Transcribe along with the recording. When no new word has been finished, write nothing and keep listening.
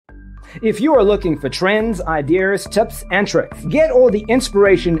If you are looking for trends, ideas, tips, and tricks, get all the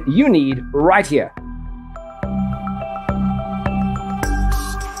inspiration you need right here.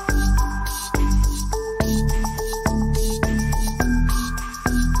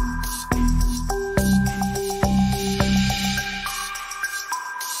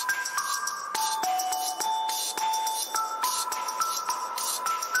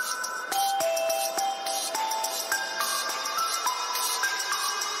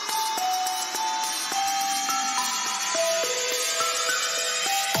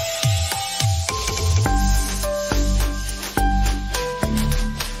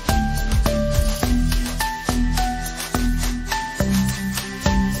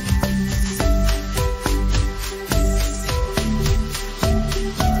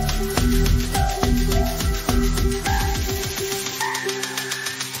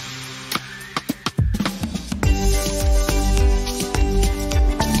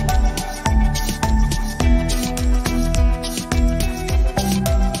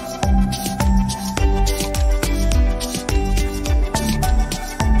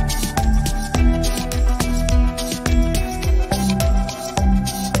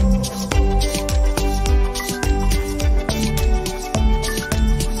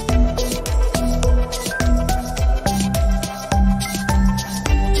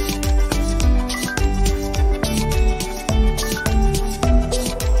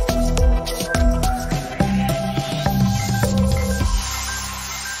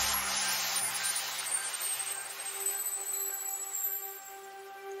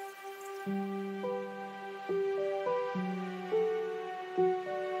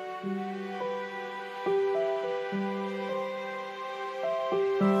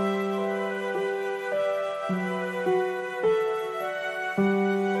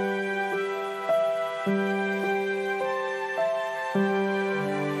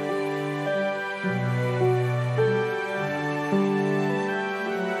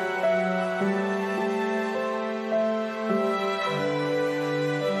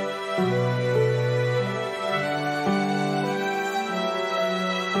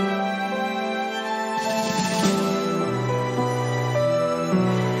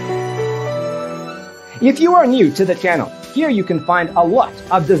 If you are new to the channel, here you can find a lot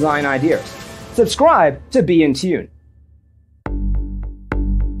of design ideas. Subscribe to be in tune.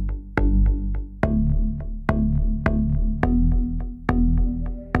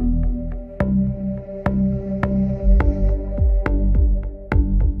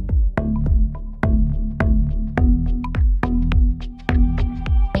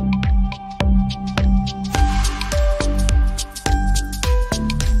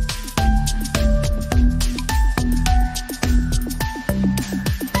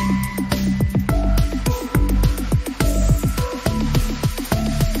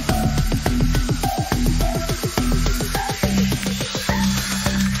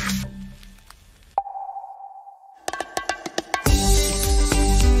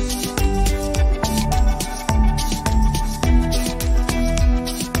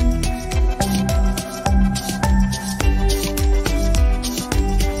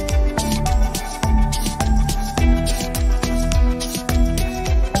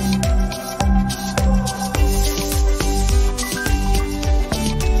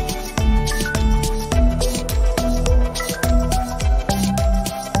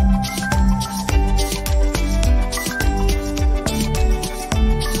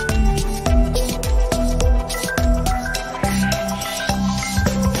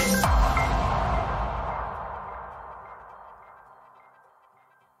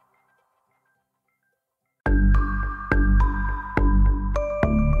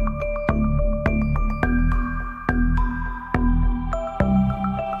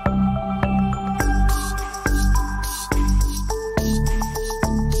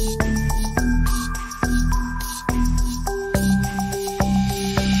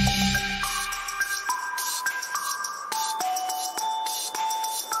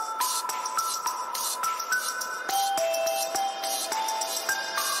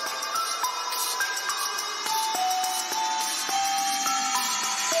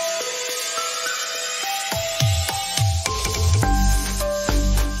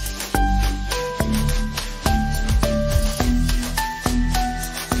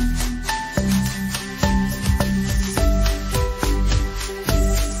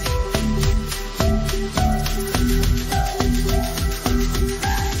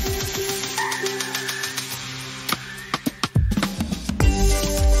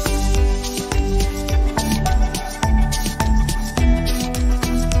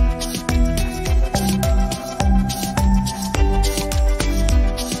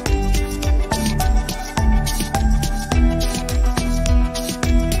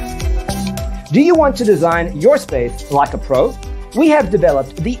 Do you want to design your space like a pro? We have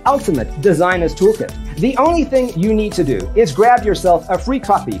developed the ultimate designer's toolkit. The only thing you need to do is grab yourself a free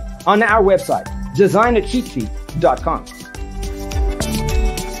copy on our website, designercheatsheet.com.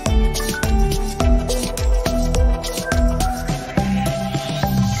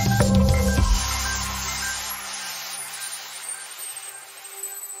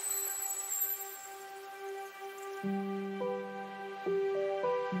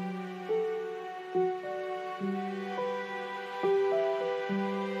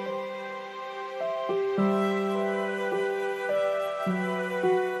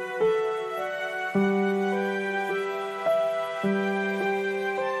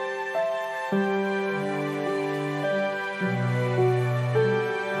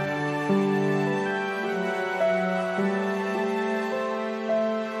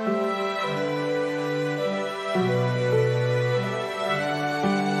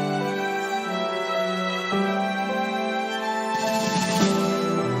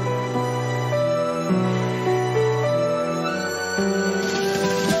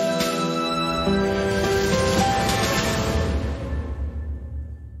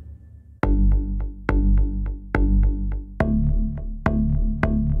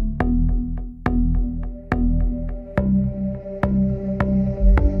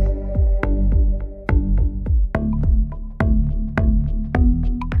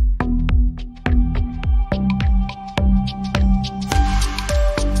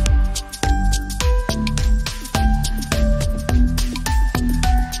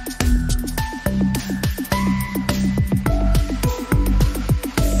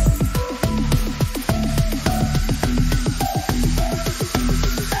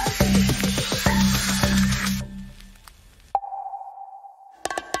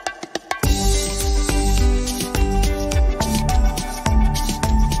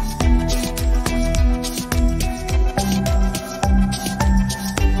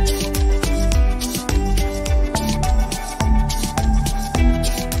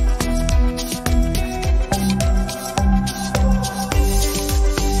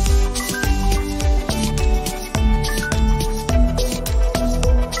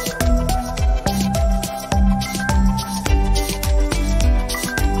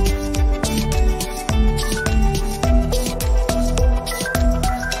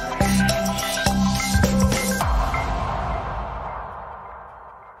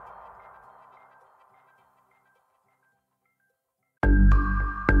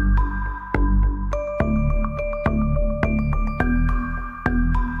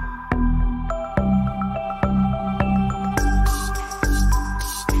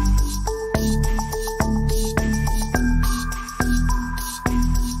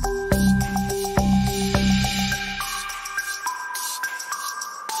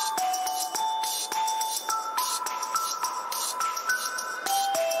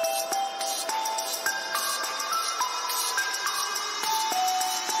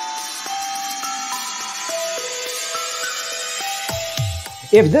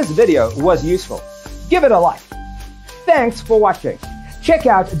 If this video was useful, give it a like. Thanks for watching. Check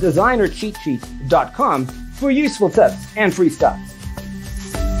out designercheatsheet.com for useful tips and free stuff.